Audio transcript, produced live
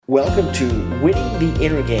Welcome to Winning the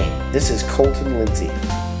Inner Game. This is Colton Lindsay.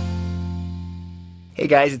 Hey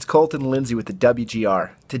guys, it's Colton Lindsay with the WGR.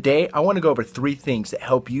 Today, I want to go over 3 things that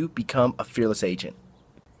help you become a fearless agent.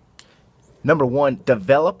 Number 1,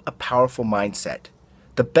 develop a powerful mindset.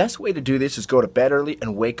 The best way to do this is go to bed early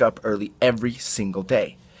and wake up early every single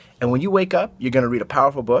day. And when you wake up, you're going to read a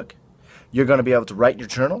powerful book. You're going to be able to write in your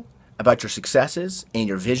journal about your successes and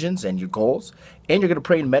your visions and your goals, and you're going to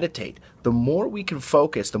pray and meditate. The more we can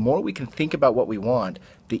focus, the more we can think about what we want,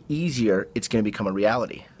 the easier it's going to become a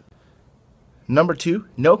reality. Number 2,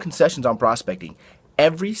 no concessions on prospecting.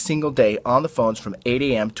 Every single day on the phones from 8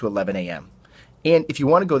 a.m. to 11 a.m. And if you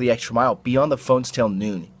want to go the extra mile, be on the phones till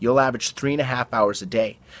noon. You'll average 3.5 hours a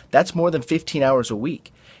day. That's more than 15 hours a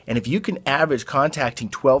week. And if you can average contacting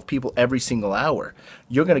 12 people every single hour,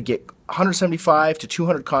 you're going to get 175 to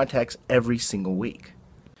 200 contacts every single week.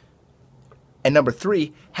 And number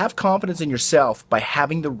 3, have confidence in yourself by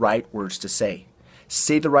having the right words to say.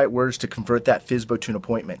 Say the right words to convert that FSBO to an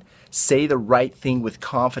appointment. Say the right thing with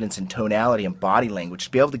confidence and tonality and body language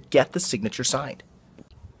to be able to get the signature signed.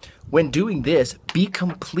 When doing this, be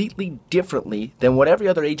completely differently than what every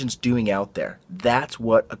other agent's doing out there. That's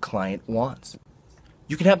what a client wants.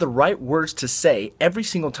 You can have the right words to say every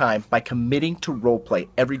single time by committing to role play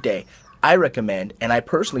every day. I recommend, and I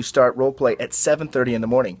personally start role play at 7:30 in the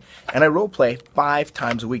morning, and I role play 5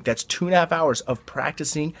 times a week. That's 2.5 hours of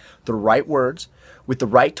practicing the right words with the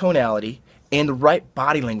right tonality and the right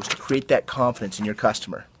body language to create that confidence in your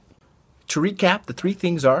customer. To recap, the 3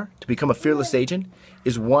 things are to become a fearless agent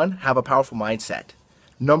is 1, have a powerful mindset.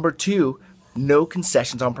 Number 2, no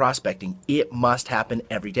concessions on prospecting. It must happen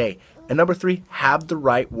every day. And number 3, have the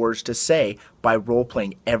right words to say by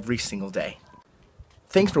role-playing every single day.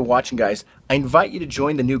 Thanks for watching, guys. I invite you to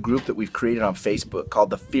join the new group that we've created on Facebook called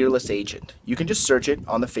The Fearless Agent. You can just search it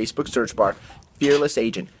on the Facebook search bar, Fearless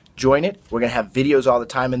Agent. Join it. We're going to have videos all the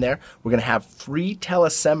time in there. We're going to have free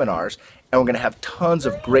teleseminars, and we're going to have tons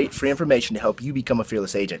of great free information to help you become a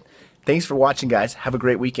fearless agent. Thanks for watching, guys. Have a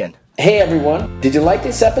great weekend. Hey everyone, did you like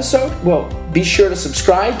this episode? Well, be sure to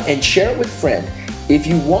subscribe and share it with a friend. If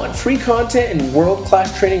you want free content and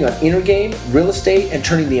world-class training on inner game, real estate, and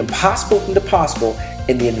turning the impossible into possible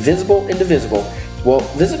and the invisible into visible, well,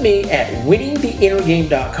 visit me at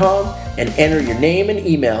winningtheinnergame.com and enter your name and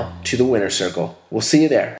email to the winner circle. We'll see you there.